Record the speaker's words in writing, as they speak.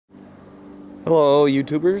Hello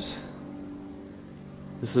YouTubers,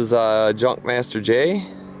 this is Junk Master J,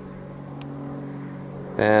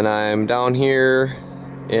 and I'm down here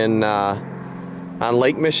in on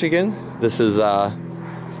Lake Michigan. This is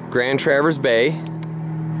Grand Traverse Bay,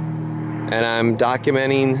 and I'm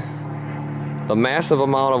documenting the massive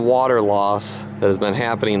amount of water loss that has been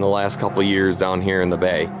happening the last couple years down here in the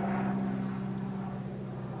bay.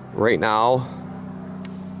 Right now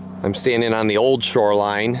I'm standing on the old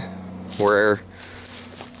shoreline where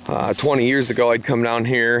 20 years ago I'd come down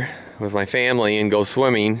here with my family and go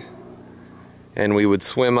swimming, and we would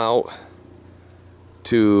swim out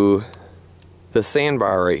to the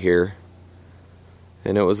sandbar right here,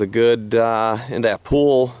 and it was a good and that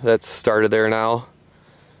pool that's started there now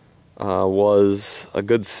was a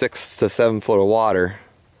good 6 to 7 foot of water,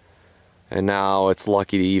 and now it's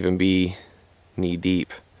lucky to even be knee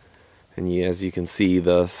deep. And as you can see,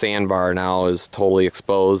 the sandbar now is totally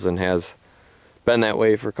exposed and has been that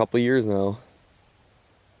way for a couple years now.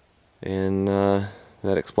 And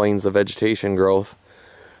that explains the vegetation growth.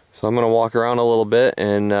 So I'm going to walk around a little bit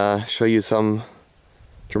and show you some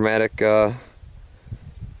dramatic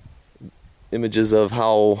images of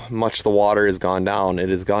how much the water has gone down. It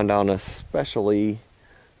has gone down, especially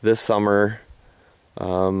this summer,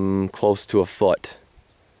 close to a foot.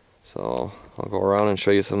 So I'll go around and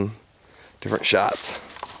show you some different shots.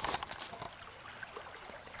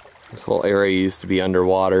 This whole area used to be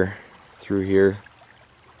underwater through here,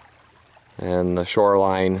 and the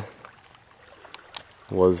shoreline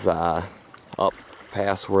was up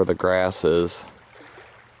past where the grass is.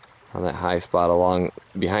 On that high spot along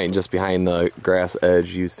just behind the grass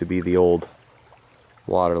edge used to be the old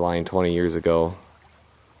water line 20 years ago,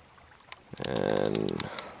 and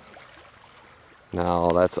now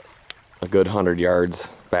that's a good 100 yards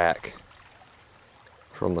back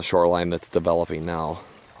from the shoreline that's developing now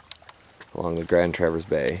along the Grand Traverse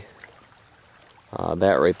Bay.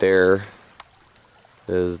 That right there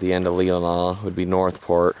is the end of Leelanau, would be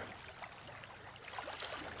Northport.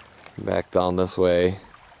 Back down this way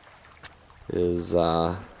is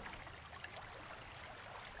Old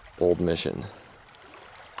Mission.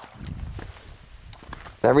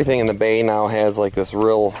 Everything in the bay now has like this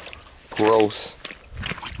real gross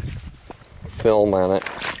film on it.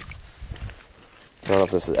 I don't know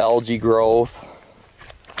if this is algae growth,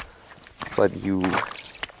 but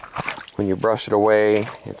when you brush it away,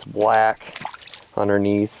 it's black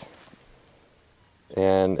underneath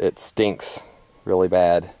and it stinks really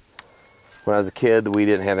bad. When I was a kid, we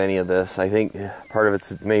didn't have any of this. I think part of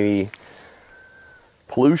it's maybe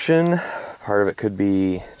pollution, part of it could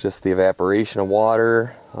be just the evaporation of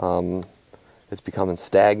water. It's becoming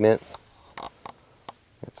stagnant.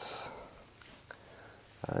 It's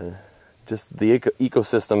just the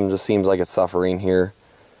ecosystem just seems like it's suffering here,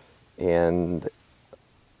 and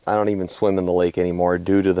I don't even swim in the lake anymore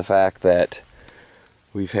due to the fact that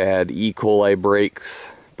we've had E. coli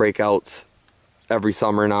breakouts every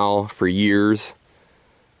summer now for years.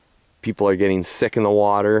 People are getting sick in the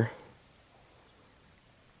water,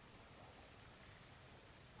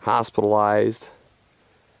 hospitalized,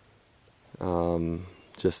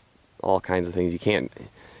 just all kinds of things. You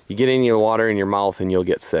get any of the water in your mouth and you'll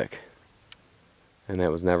get sick. And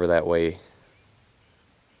that was never that way.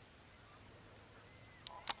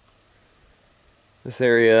 This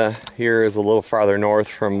area here is a little farther north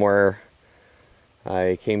from where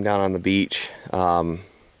I came down on the beach. To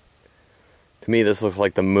me this looks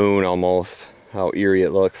like the moon almost, how eerie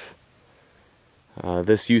it looks.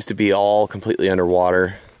 This used to be all completely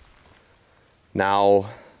underwater.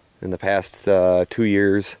 Now, in the past 2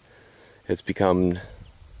 years, it's become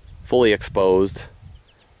fully exposed.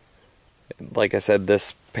 Like I said,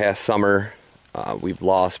 this past summer we've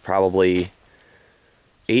lost probably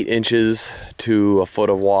 8 inches to a foot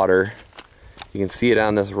of water. You can see it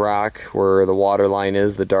on this rock where the water line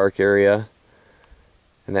is, the dark area,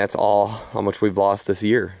 and that's all how much we've lost this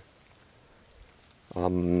year.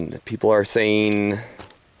 People are saying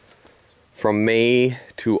from May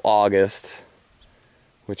to August,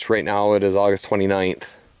 which right now it is August 29th,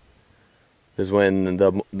 is when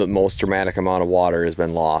the most dramatic amount of water has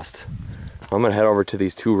been lost. I'm going to head over to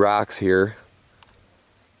these 2 rocks here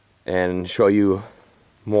and show you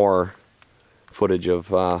more footage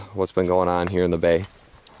of what's been going on here in the bay.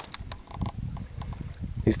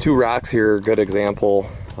 These 2 rocks here are a good example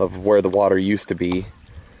of where the water used to be.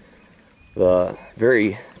 The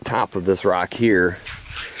very top of this rock here,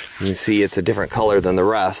 you can see it's a different color than the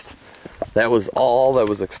rest. That was all that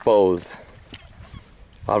was exposed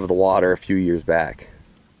out of the water a few years back.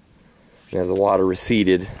 And as the water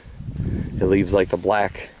receded, it leaves like the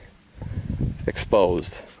black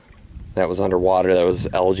exposed. that was underwater. That was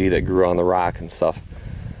algae that grew on the rock and stuff.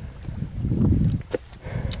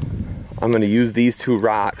 I'm going to use these two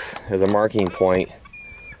rocks as a marking point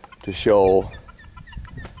to show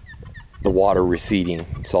the water receding.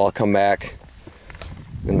 So I'll come back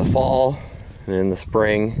in the fall and in the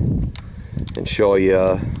spring and show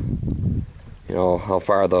you, how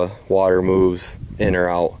far the water moves in or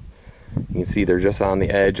out. You can see they're just on the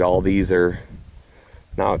edge. All these are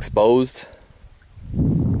now exposed,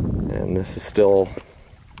 and this is still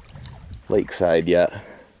lakeside yet.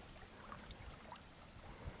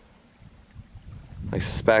 I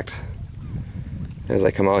suspect as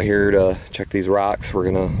I come out here to check these rocks, we're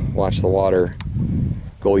gonna watch the water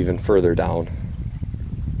go even further down.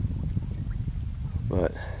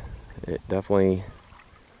 But it definitely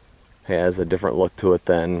has a different look to it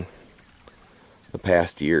than the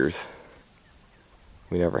past years.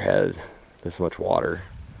 We never had this much water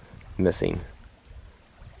missing.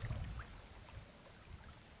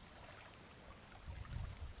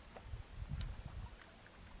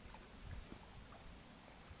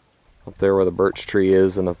 Up there where the birch tree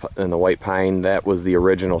is and the white pine, that was the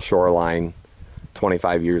original shoreline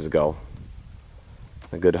 25 years ago,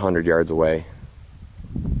 a good 100 yards away.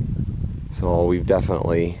 So we've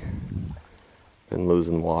definitely been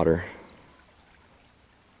losing water.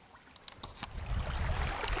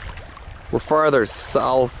 We're farther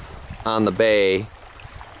south on the bay,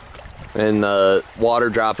 and the water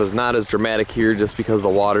drop is not as dramatic here just because the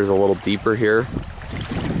water's a little deeper here.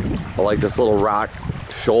 But like this little rock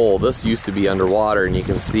shoal, this used to be underwater, and you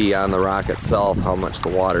can see on the rock itself how much the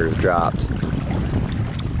water has dropped.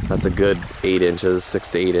 That's a good 8 inches,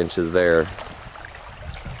 6 to 8 inches there.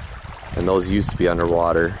 And those used to be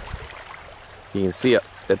underwater. You can see it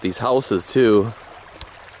at these houses too,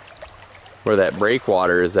 where that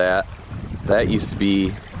breakwater is at. That used to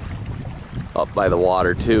be up by the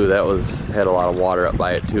water too. That had a lot of water up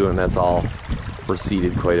by it too, and that's all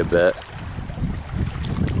receded quite a bit.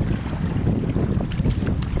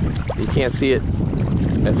 You can't see it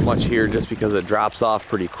as much here just because it drops off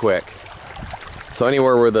pretty quick. So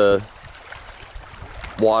anywhere where the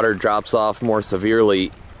water drops off more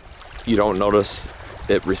severely, you don't notice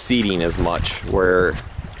it receding as much, where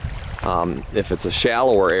if it's a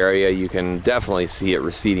shallower area, you can definitely see it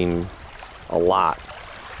receding a lot.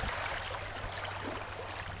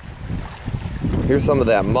 Here's some of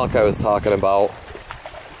that muck I was talking about.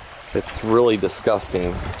 It's really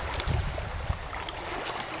disgusting.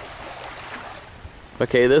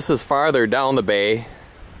 Okay, this is farther down the bay,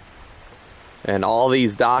 and all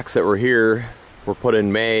these docks that were here were put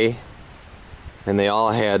in May, and they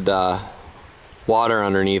all had water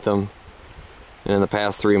underneath them, and in the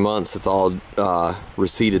past 3 months it's all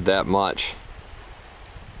receded that much.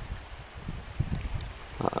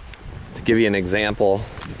 To give you an example,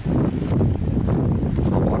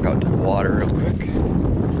 I'll walk out to the water real quick.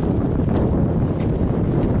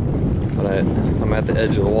 But I'm at the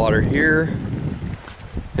edge of the water here,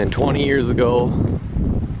 and 20 years ago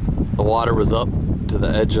the water was up to the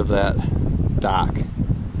edge of that dock,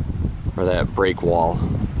 or that break wall.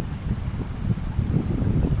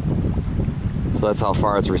 So that's how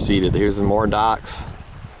far it's receded. Here's some more docks.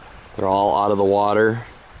 They're all out of the water.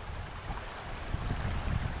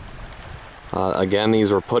 Again,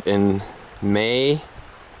 these were put in May.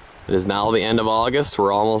 It is now the end of August.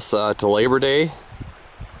 We're almost to Labor Day.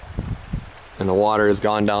 And the water has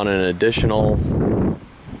gone down an additional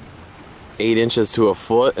 8 inches to a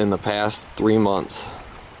foot in the past 3 months.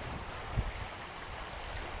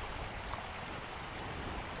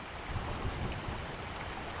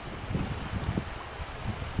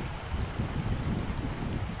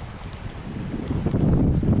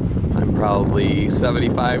 Probably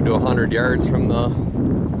 75 to 100 yards from the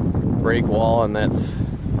break wall, and that's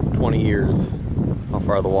 20 years how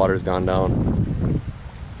far the water's gone down.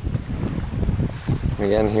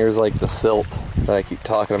 Again, here's like the silt that I keep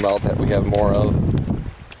talking about that we have more of,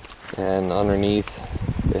 and underneath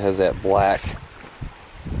it has that black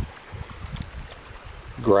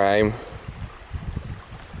grime.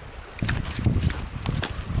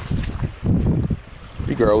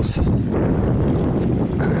 Pretty gross.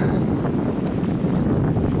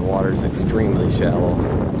 The water is extremely shallow.